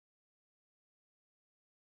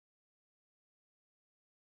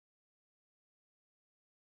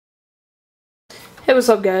Hey, what's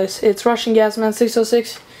up guys? It's Russian Gasman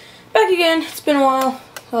 606 back again. It's been a while,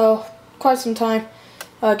 quite some time.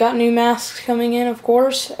 Got new masks coming in, of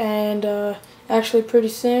course, and actually pretty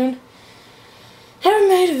soon. Haven't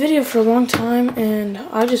made a video for a long time, and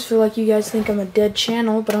I just feel like you guys think I'm a dead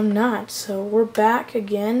channel, but I'm not. So we're back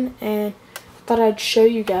again, and I thought I'd show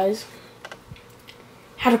you guys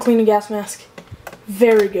how to clean a gas mask.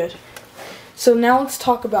 Very good. So now let's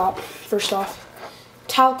talk about, first off,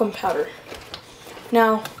 talcum powder.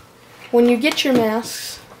 Now, when you get your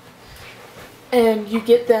masks and you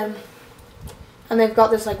get them and they've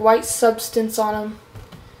got this like white substance on them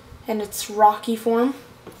and it's rocky form,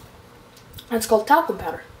 that's called talcum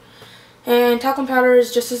powder. And talcum powder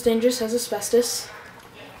is just as dangerous as asbestos.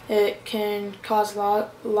 It can cause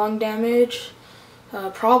lung damage,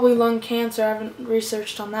 probably lung cancer. I haven't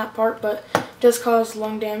researched on that part, but it does cause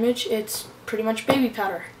lung damage. It's pretty much baby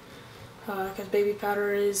powder, because baby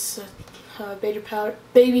powder is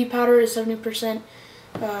 70%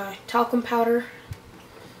 talcum powder,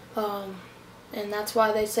 and that's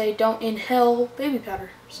why they say don't inhale baby powder.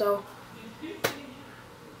 So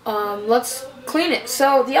let's clean it.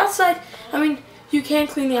 So the outside, I mean, you can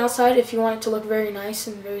clean the outside if you want it to look very nice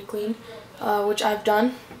and very clean, which I've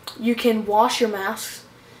done. You can wash your masks.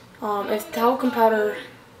 If talcum powder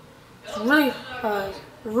is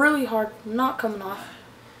really hard not coming off,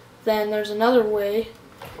 then there's another way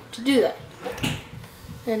to do that,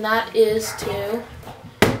 and that is to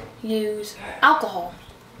use alcohol.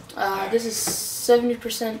 This is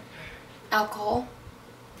 70% alcohol,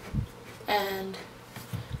 and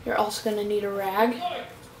you're also going to need a rag.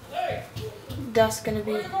 That's going to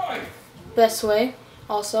be the best way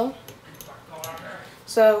also.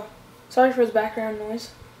 So sorry for the background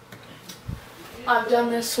noise. I've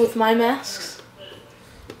done this with my masks,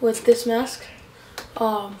 with this mask.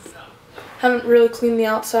 Haven't really cleaned the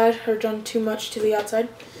outside or done too much to the outside,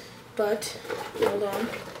 but hold on.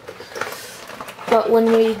 But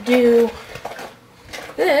when we do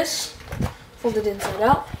this, fold it inside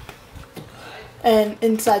out and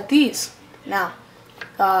inside these. Now,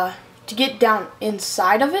 to get down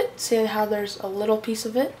inside of it, see how there's a little piece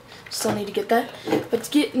of it? Still need to get that. But to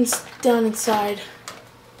get down inside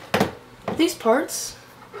these parts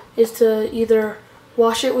is to either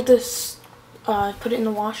wash it with this, put it in the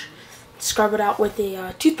wash, scrub it out with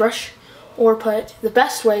a toothbrush, or the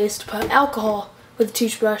best way is to put alcohol with a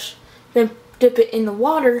toothbrush, then dip it in the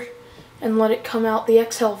water and let it come out the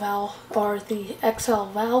exhale valve, or the exhale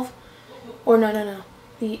valve, or the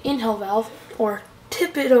inhale valve, or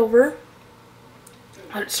tip it over,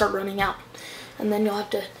 let it start running out, and then you'll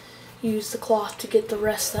have to use the cloth to get the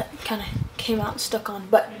rest that kind of came out and stuck on.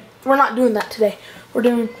 But we're not doing that today. We're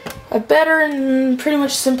doing a better and pretty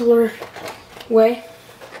much simpler way.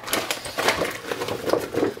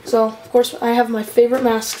 So, of course, I have my favorite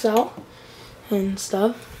masks out and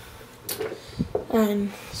stuff.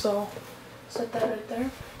 And so, set that right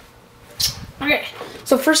there. Okay,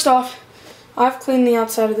 so first off, I've cleaned the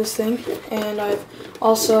outside of this thing, and I've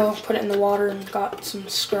also put it in the water and got some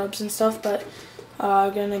scrubs and stuff, but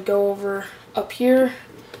I'm going to go over up here,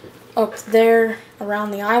 up there,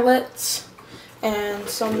 around the eyelets, and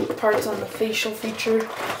some parts on the facial feature.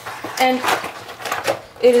 And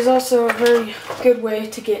it is also a very good way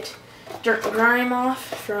to get dirt and grime off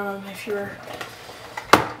from if you're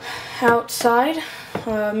outside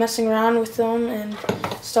messing around with them and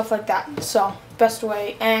stuff like that. So, best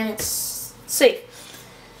way, and it's safe.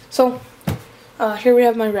 So, here we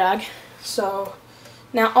have my rag. So,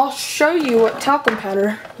 now I'll show you what talcum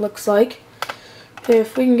powder looks like.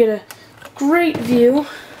 If we can get a great view.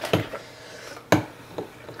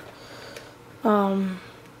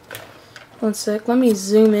 One sec, let me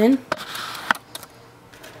zoom in.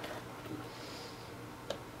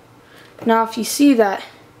 Now if you see that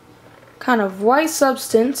kind of white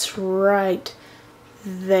substance right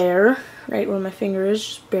there, right where my finger is,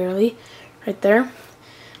 just barely, right there,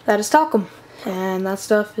 that is talcum, and that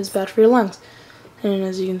stuff is bad for your lungs. And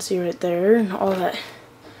as you can see right there, and all that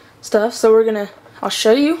stuff. So I'll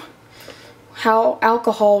show you how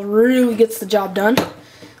alcohol really gets the job done.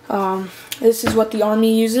 This is what the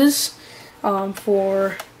Army uses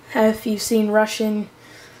for, if you've seen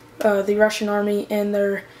the Russian Army and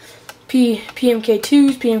their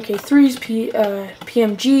PMK2s, PMK3s,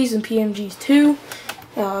 PMGs, and PMGs2.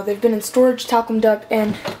 They've been in storage, talcumed up,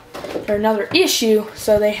 and they're another issue,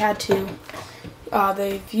 so they had to,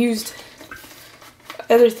 they've used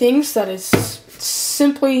other things that is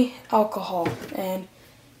simply alcohol, and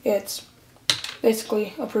it's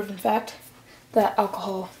basically a proven fact that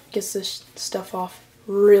alcohol gets this stuff off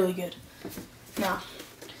really good. Now,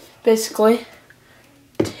 basically,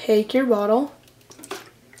 take your bottle,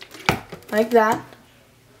 like that.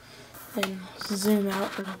 And zoom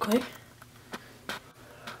out real quick.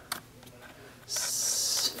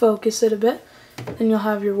 Focus it a bit. Then you'll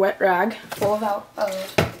have your wet rag full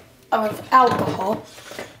of alcohol.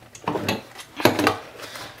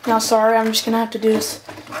 Now, sorry, I'm just gonna have to do this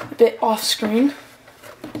a bit off screen.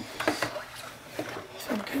 If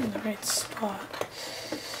I'm getting the right spot.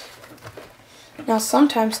 Now,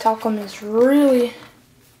 sometimes talcum is really,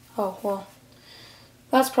 oh well,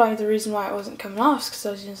 that's probably the reason why it wasn't coming off, because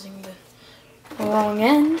I was using the wrong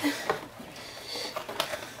end.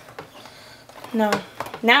 No,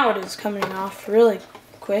 now it is coming off really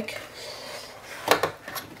quick.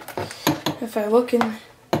 If I look in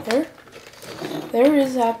there, there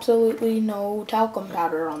is absolutely no talcum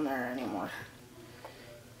powder on there anymore,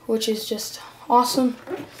 which is just awesome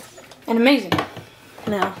and amazing.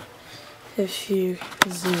 Now, if you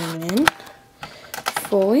zoom in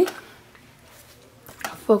fully,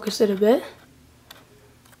 focus it a bit,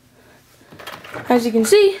 as you can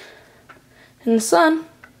see in the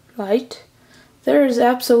sunlight, there is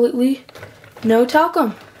absolutely no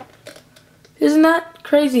talcum. Isn't that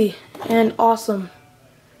crazy and awesome?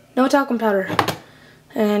 No talcum powder.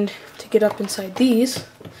 And to get up inside these,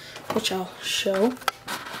 which I'll show,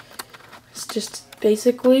 it's just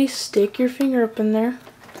basically stick your finger up in there.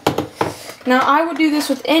 Now, I would do this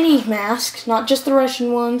with any mask, not just the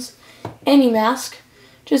Russian ones, any mask,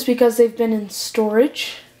 just because they've been in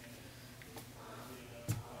storage.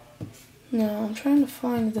 Now, I'm trying to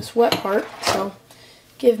find this wet part, so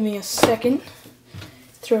give me a second.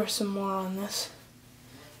 Throw some more on this.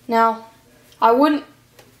 Now, I wouldn't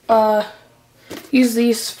use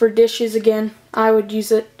these for dishes again. I would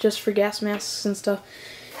use it just for gas masks and stuff,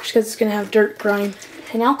 just because it's going to have dirt, grime,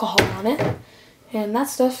 and alcohol on it. And that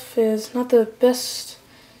stuff is not the best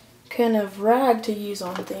kind of rag to use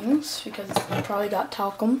on things, because it's probably got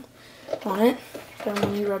talcum on it from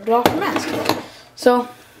when you rubbed it off your mask. So,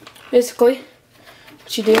 basically,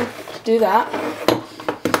 what you do that.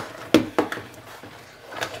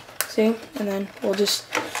 See? And then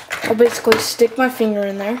I'll basically stick my finger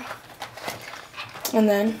in there. And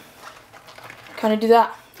then kind of do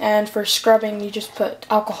that. And for scrubbing, you just put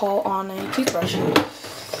alcohol on a toothbrush.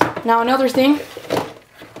 Now, another thing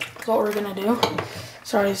is what we're going to do.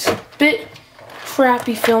 Sorry, it's a bit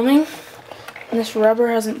crappy filming. And this rubber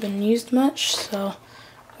hasn't been used much, so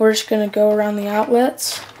we're just going to go around the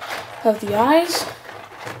outlets of the eyes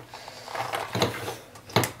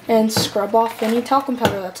and scrub off any talcum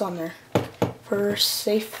powder that's on there for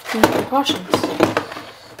safety precautions.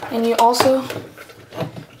 And you also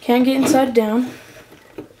can get inside down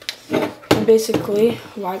and basically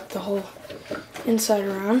wipe the whole inside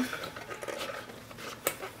around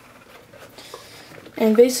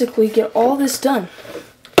and basically get all this done.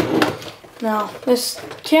 Now, this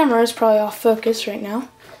camera is probably off focus right now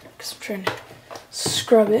because I'm trying to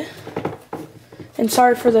scrub it. And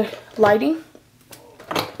sorry for the lighting.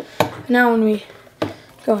 Now when we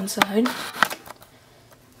go inside,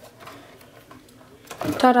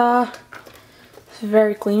 ta-da! It's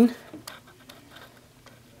very clean.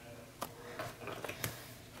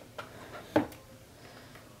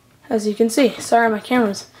 As you can see, sorry my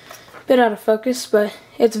camera's a bit out of focus, but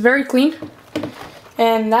it's very clean.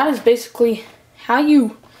 And that is basically how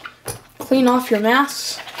you clean off your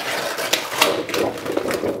masks.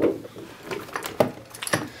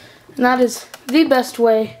 And that is the best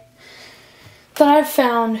way that I've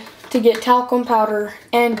found to get talcum powder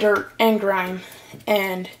and dirt and grime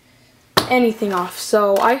and anything off.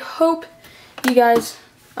 So I hope you guys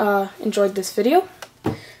enjoyed this video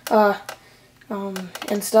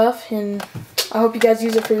and stuff, and I hope you guys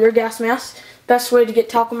use it for your gas masks. Best way to get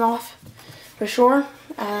talcum off for sure.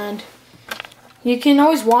 And you can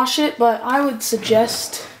always wash it, but I would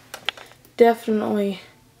suggest definitely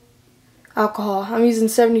alcohol. I'm using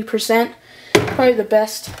 70%, probably the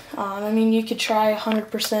best. I mean, you could try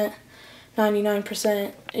 100%,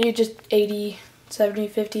 99%, you just 80, 70,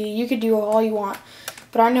 50. You could do all you want,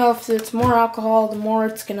 but I know if it's more alcohol, the more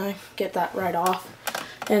it's gonna get that right off.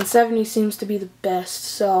 And 70 seems to be the best.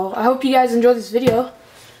 So I hope you guys enjoyed this video.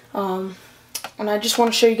 And I just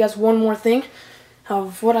want to show you guys one more thing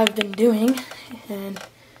of what I've been doing. And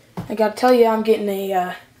I gotta tell you, I'm getting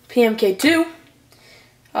a PMK2,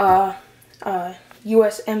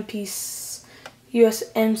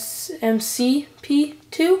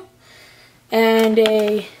 USMCP2, and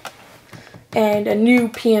a new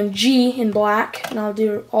PMG in black, and I'll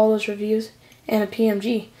do all those reviews, and a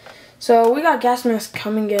PMG. So we got gas masks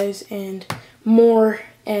coming, guys, and more,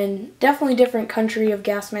 and definitely different country of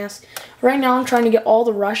gas masks. Right now I'm trying to get all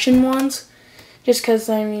the Russian ones, just because,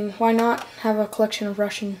 I mean, why not have a collection of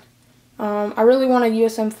Russian I really want a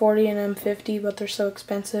USM40 and M50, but they're so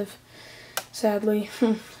expensive, sadly.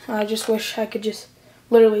 I just wish I could just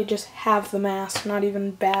literally just have the mask, not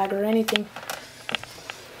even bag or anything.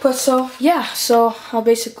 But so, yeah, so I'll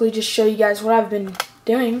basically just show you guys what I've been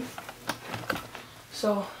doing.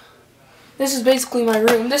 So, this is basically my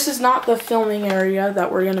room. This is not the filming area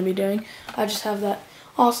that we're going to be doing. I just have that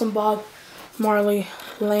awesome Bob Marley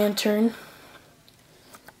lantern.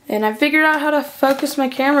 And I figured out how to focus my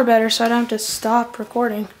camera better so I don't have to stop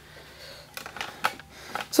recording.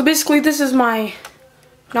 So basically this is my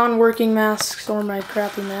non-working masks or my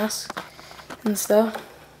crappy masks and stuff.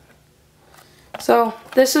 So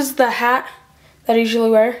this is the hat that I usually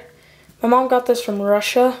wear. My mom got this from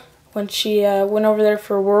Russia when she went over there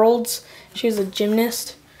for Worlds. She was a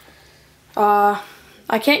gymnast. I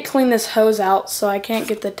can't clean this hose out, so I can't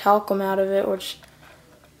get the talcum out of it, which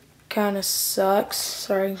kind of sucks.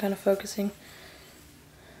 Sorry, I'm kind of focusing.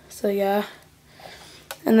 So yeah.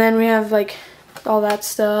 And then we have like all that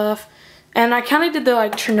stuff. And I kind of did the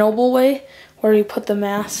like Chernobyl way, where you put the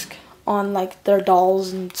mask on like their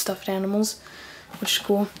dolls and stuffed animals, which is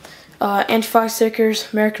cool. Anti-fog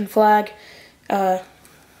stickers, American flag,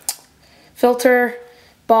 filter,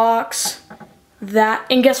 box, that,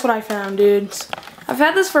 and guess what I found, dudes? I've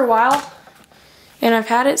had this for a while, and I've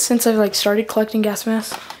had it since I've like started collecting gas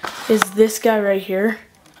masks. Is this guy right here.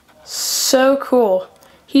 So cool.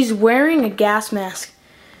 He's wearing a gas mask.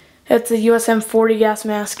 It's a USM40 gas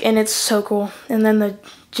mask, and it's so cool. And then the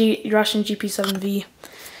Russian GP7V.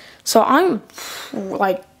 So I'm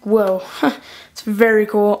like, whoa. It's very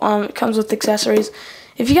cool. It comes with accessories.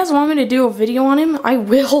 If you guys want me to do a video on him, I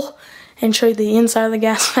will, and show you the inside of the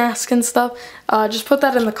gas mask and stuff. Just put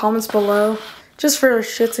that in the comments below, just for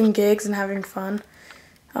shits and gigs and having fun.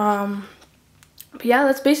 But yeah,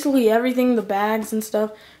 that's basically everything. The bags and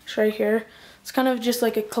stuff is right here. It's kind of just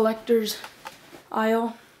like a collector's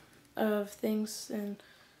aisle of things and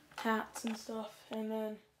hats and stuff. And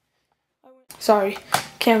then, sorry,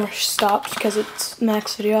 camera stopped because it's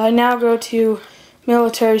Max video. I now go to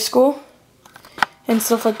military school and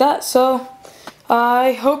stuff like that. So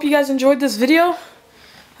I hope you guys enjoyed this video.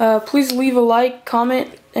 Please leave a like,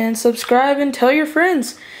 comment, and subscribe, and tell your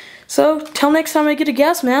friends. So, till next time I get a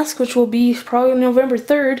gas mask, which will be probably November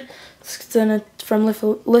 3rd. It's from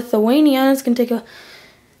Lithuania. It's going to take a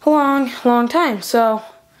long time. So,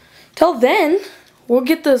 till then, we'll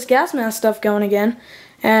get this gas mask stuff going again.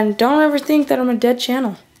 And don't ever think that I'm a dead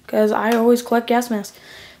channel, because I always collect gas masks.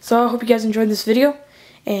 So, I hope you guys enjoyed this video,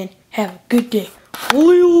 and have a good day.